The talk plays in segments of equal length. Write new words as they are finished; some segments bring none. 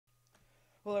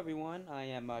Hello everyone, I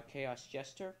am Chaos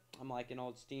Jester. I'm like an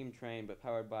old steam train, but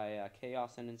powered by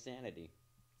chaos and insanity.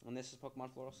 And this is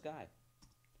Pokemon Floral Sky.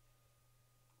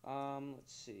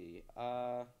 Let's see.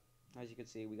 As you can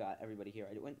see, we got everybody here.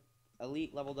 I went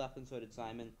Elite leveled up, and so did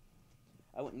Simon.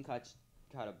 I went and caught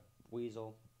a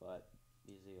Weasel, but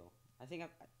Weasel. I think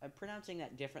I'm pronouncing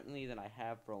that differently than I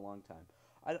have for a long time.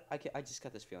 I just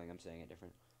got this feeling I'm saying it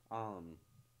different.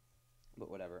 But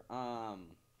whatever.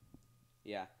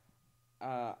 Yeah.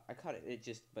 I caught it.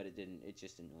 But it didn't. It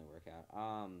just didn't really work out.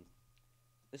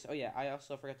 Oh yeah, I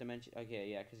also forgot to mention. Okay,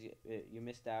 yeah, because you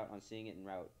missed out on seeing it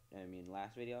in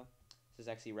last video. This is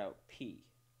actually Route P.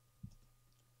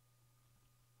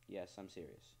 Yes, I'm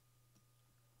serious.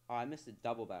 Oh, I missed a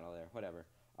double battle there. Whatever.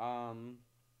 Um,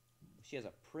 she has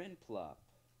a Prinplup.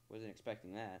 Wasn't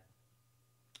expecting that.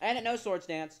 And it knows Swords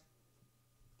Dance.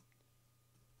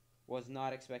 Was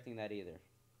not expecting that either.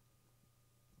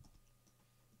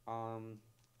 Um,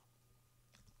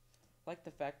 like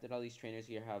the fact that all these trainers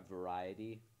here have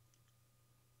variety.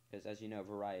 Because as you know,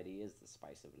 variety is the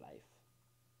spice of life.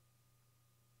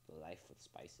 Life with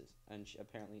spices. And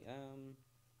apparently,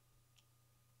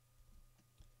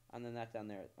 and then that down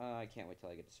there. I can't wait till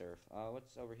I get to surf.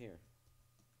 What's over here?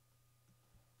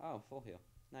 Oh, full heal.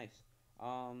 Nice.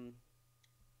 Um,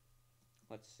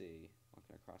 let's see.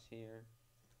 Walking across here.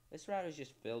 This route is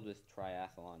just filled with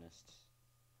triathlonists.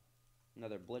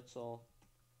 Another Blitzel.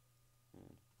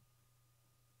 And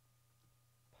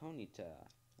Ponyta.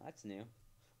 That's new.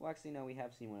 Well, actually, no, we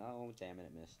have seen one. Oh, damn it,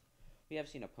 it missed. We have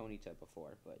seen a Ponyta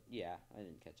before, but yeah, I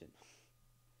didn't catch it.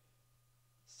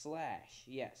 Slash,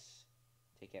 yes.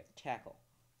 Take out Tackle.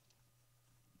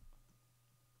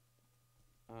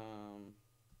 Um,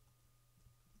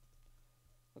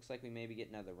 looks like we may be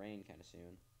getting another rain kind of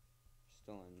soon.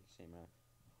 Still in the same route.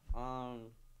 A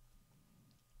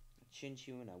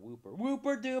Chinchu and a Wooper.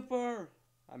 Wooper Duper!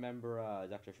 I remember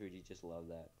Dr. Fuji just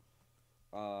loved that.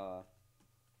 I'm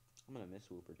gonna miss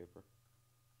Wooper Duper.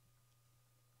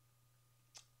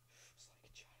 It's like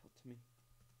a child to me.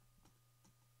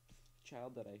 A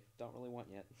child that I don't really want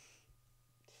yet.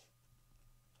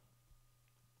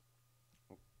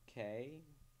 Okay,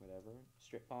 whatever.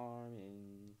 Strip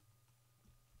farming.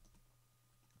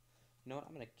 You know what?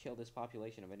 I'm gonna kill this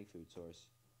population of any food source.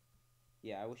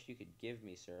 Yeah, I wish you could give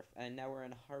me surf. And now we're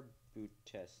in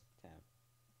Harbutest town.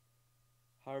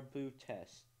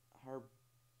 Harbutest.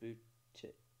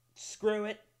 Harbutest. Screw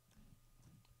it!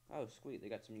 Oh, sweet. They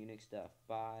got some unique stuff.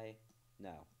 Bye.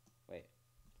 No. Wait.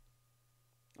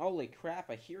 Holy crap,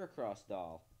 a Heracross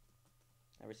doll.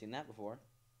 Never seen that before.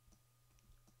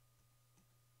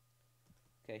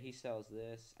 Okay, he sells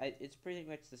this. It's pretty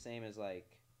much the same as,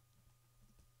 like...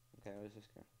 Okay, what is this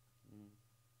girl?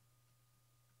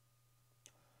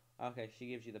 Okay, she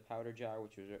gives you the powder jar,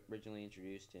 which was originally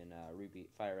introduced in Ruby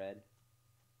Fire Red.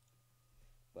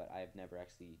 But I've never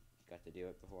actually got to do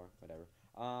it before. Whatever.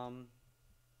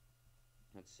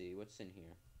 Let's see, what's in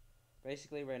here?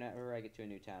 Basically, whenever I get to a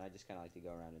new town, I just kind of like to go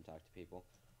around and talk to people.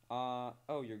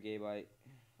 Oh, you're gay bite.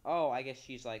 Oh, I guess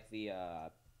she's like the,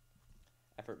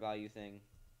 effort value thing.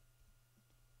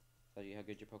 Tell you how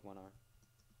good your Pokemon are.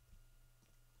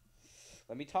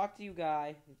 Let me talk to you,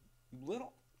 guy.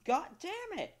 Little... God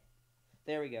damn it!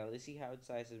 There we go. Let's see how it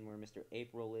sizes where Mr.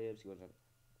 April lives. He goes...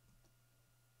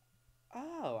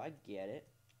 Oh, I get it.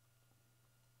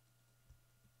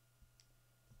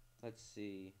 Let's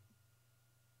see.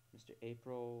 Mr.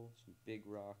 April, some big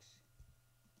rocks.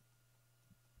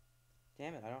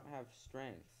 Damn it, I don't have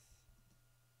strength.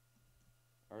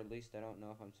 Or at least I don't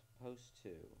know if I'm supposed to.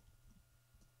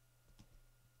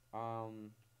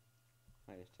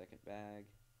 Wait a second, bag.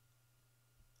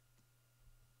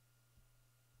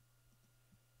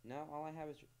 No, all I have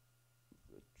is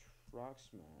Rock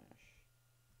Smash.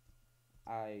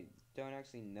 I don't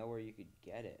actually know where you could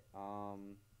get it.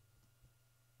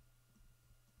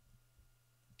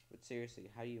 But seriously,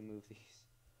 how do you move these?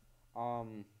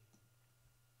 I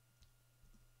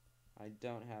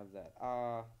don't have that.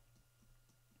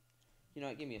 You know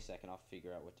what, give me a second, I'll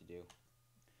figure out what to do.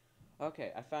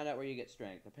 Okay, I found out where you get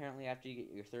strength. Apparently after you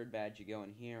get your third badge, you go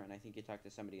in here, and I think you talk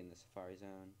to somebody in the Safari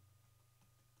Zone.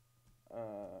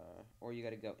 Or you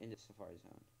gotta go into Safari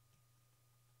Zone.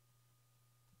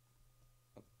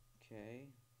 Okay,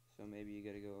 so maybe you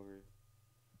gotta go over...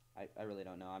 I really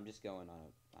don't know, I'm just going on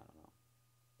a... I don't know.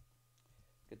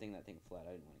 Good thing that thing fled,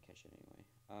 I didn't want to catch it anyway.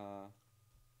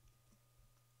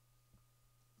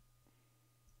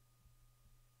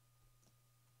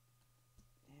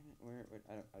 Damn it, where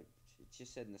it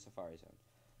just said in the Safari Zone.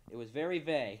 It was very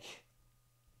vague.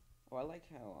 Oh, I like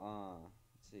how,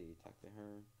 let's see, talk to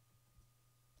her.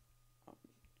 Oh,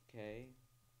 okay.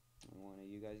 one of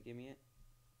you guys give me it?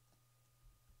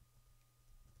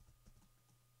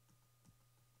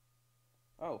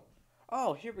 Oh.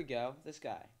 Oh, here we go. This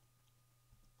guy.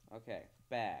 Okay.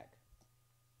 Bag.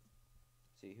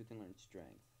 Let's see, who can learn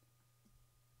strength?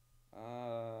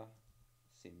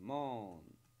 Simone.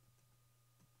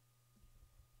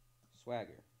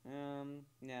 Swagger.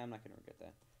 Yeah, I'm not gonna regret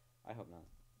that. I hope not.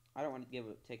 I don't want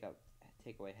to take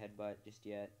away headbutt just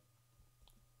yet.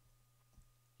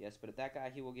 Yes, but if that guy,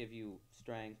 he will give you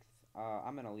strength.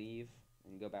 I'm gonna leave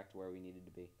and go back to where we needed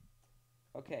to be.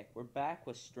 Okay, we're back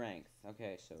with strength.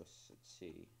 Okay, so let's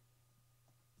see.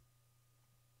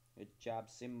 Good job,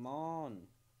 Simone.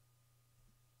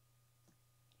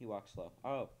 He walks slow.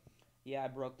 Oh, yeah, I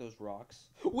broke those rocks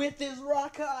with his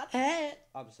rock hard head.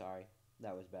 I'm sorry,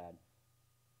 that was bad.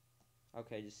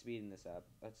 Okay, just speeding this up.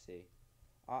 Let's see.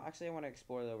 Actually, I want to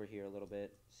explore over here a little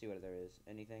bit. See what there is.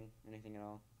 Anything? Anything at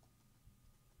all?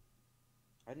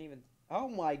 I didn't even... Oh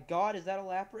my god, is that a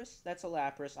Lapras? That's a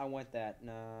Lapras. I want that.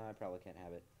 No, I probably can't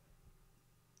have it.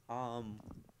 Oh,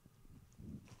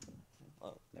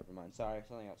 never mind. Sorry,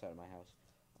 something outside of my house.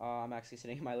 I'm actually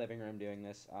sitting in my living room doing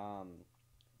this. Oh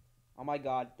my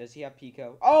god, does he have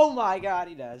Pico? Oh my god,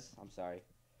 he does. I'm sorry.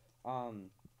 Sealand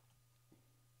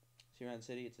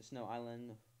City, it's a snow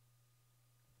island.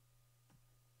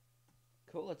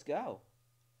 Cool, let's go.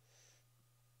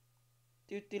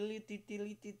 It's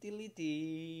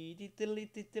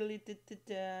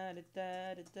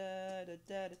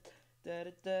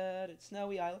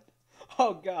Snowy Island.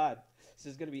 Oh god, this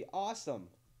is gonna be awesome.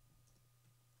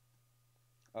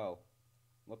 Oh,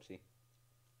 whoopsie.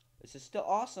 This is still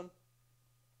awesome.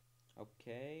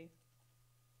 Okay.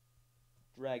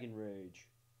 Dragon Rage.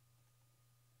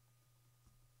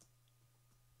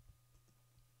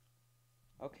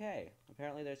 Okay,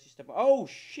 apparently there's just a... Oh,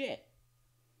 shit!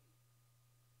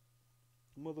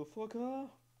 Motherfucker!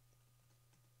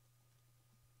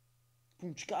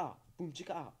 Boom chicka, boom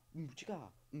chicka, boom chicka.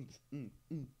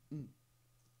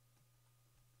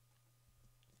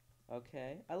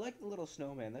 Okay, I like the little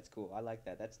snowman. That's cool. I like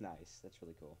that. That's nice. That's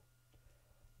really cool.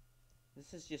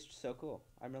 This is just so cool.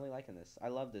 I'm really liking this. I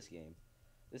love this game.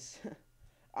 This,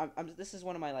 this is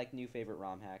one of my like new favorite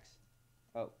ROM hacks.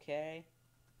 Okay.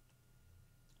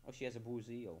 Oh, she has a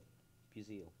Buizel.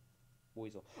 Buizel.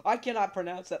 I cannot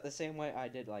pronounce that the same way I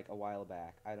did like a while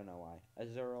back. I don't know why.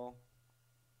 Azurill.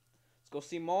 Let's go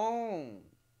Simone.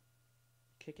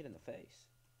 Kick it in the face.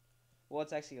 Well,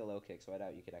 it's actually a low kick, so I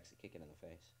doubt you could actually kick it in the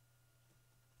face.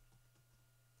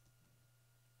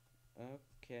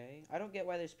 Okay. I don't get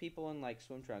why there's people in like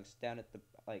swim trunks down at the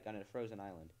like on a frozen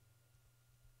island.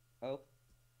 Oh,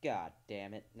 god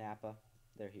damn it, Nappa.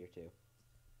 They're here too.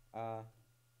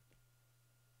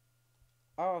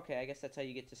 Oh, okay, I guess that's how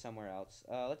you get to somewhere else.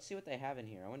 Let's see what they have in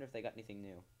here. I wonder if they got anything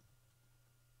new.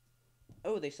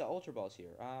 Oh, they sell Ultra Balls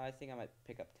here. I think I might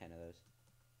pick up 10 of those.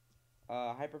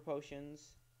 Hyper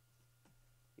Potions.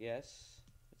 Yes.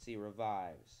 Let's see,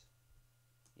 Revives.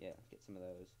 Yeah, get some of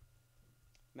those.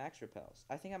 Max Repels.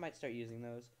 I think I might start using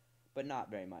those, but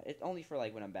not very much. It's only for,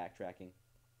 like, when I'm backtracking.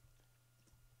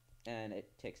 And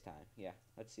it takes time. Yeah,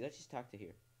 let's see. Let's just talk to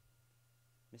here.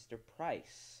 Mr.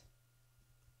 Price.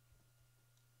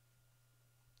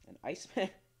 An Iceman?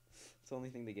 It's the only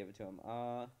thing they give it to him.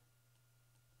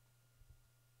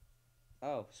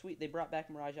 Oh, sweet. They brought back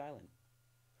Mirage Island.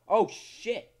 Oh,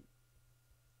 shit.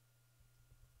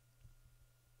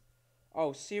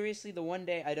 Oh, seriously? The one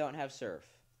day I don't have Surf.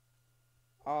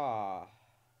 Ah.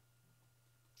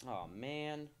 Oh,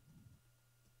 man.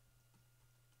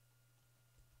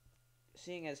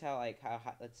 Seeing as how, like,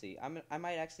 let's see. I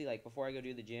might actually, like, before I go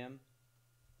do the gym,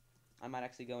 I might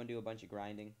actually go and do a bunch of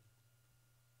grinding.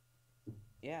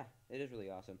 Yeah, it is really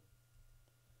awesome.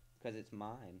 Because it's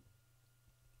mine.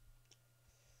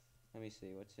 Let me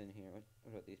see, what's in here?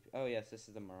 What about these? Oh, yes, this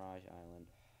is the Mirage Island.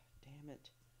 Damn it.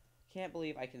 Can't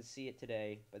believe I can see it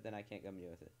today, but then I can't come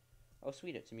with it. Oh,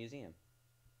 sweet, it's a museum.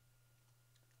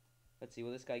 Let's see,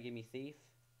 will this guy give me Thief?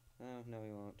 Oh, no,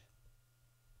 he won't.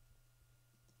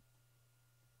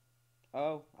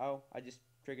 Oh, I just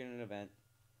triggered an event.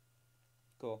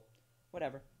 Cool.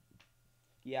 Whatever.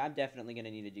 Yeah, I'm definitely gonna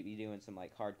need to be doing some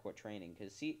like hardcore training.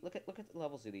 Cause see, look at the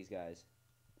levels of these guys.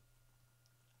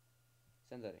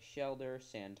 Sends out a Shelder,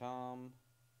 Santom.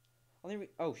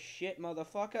 Oh shit,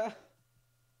 motherfucker!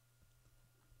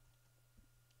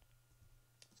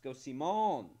 Let's go,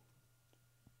 Simone.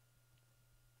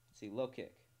 Let's see, low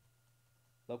kick.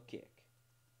 Low kick.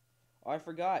 Oh, I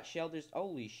forgot. Shelder's.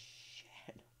 Holy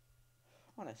shit!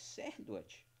 On a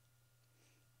sandwich.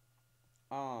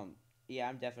 Yeah,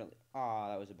 I'm definitely... Oh,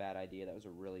 that was a bad idea. That was a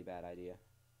really bad idea.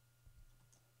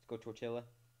 Let's go Tortilla.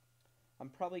 I'm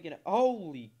probably gonna...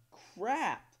 Holy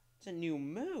crap! It's a new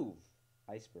move.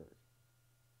 Iceberg.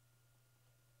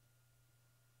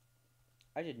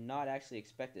 I did not actually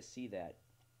expect to see that.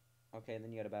 Okay, and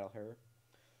then you gotta battle her.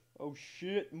 Oh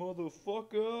shit,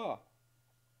 motherfucker!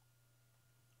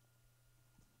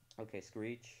 Okay,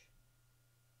 Screech.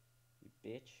 You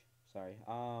bitch. Sorry.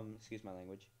 Excuse my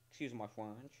language. Excuse my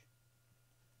French.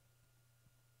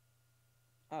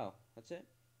 Oh, that's it?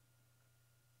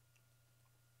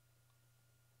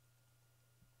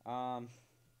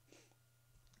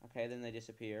 Okay, then they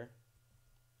disappear.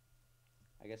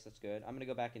 I guess that's good. I'm gonna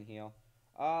go back and heal.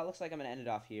 Looks like I'm gonna end it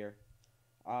off here.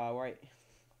 Right.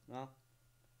 Well.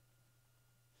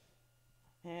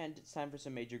 And it's time for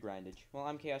some major grindage. Well,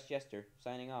 I'm Chaos Jester,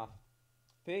 signing off.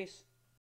 Peace.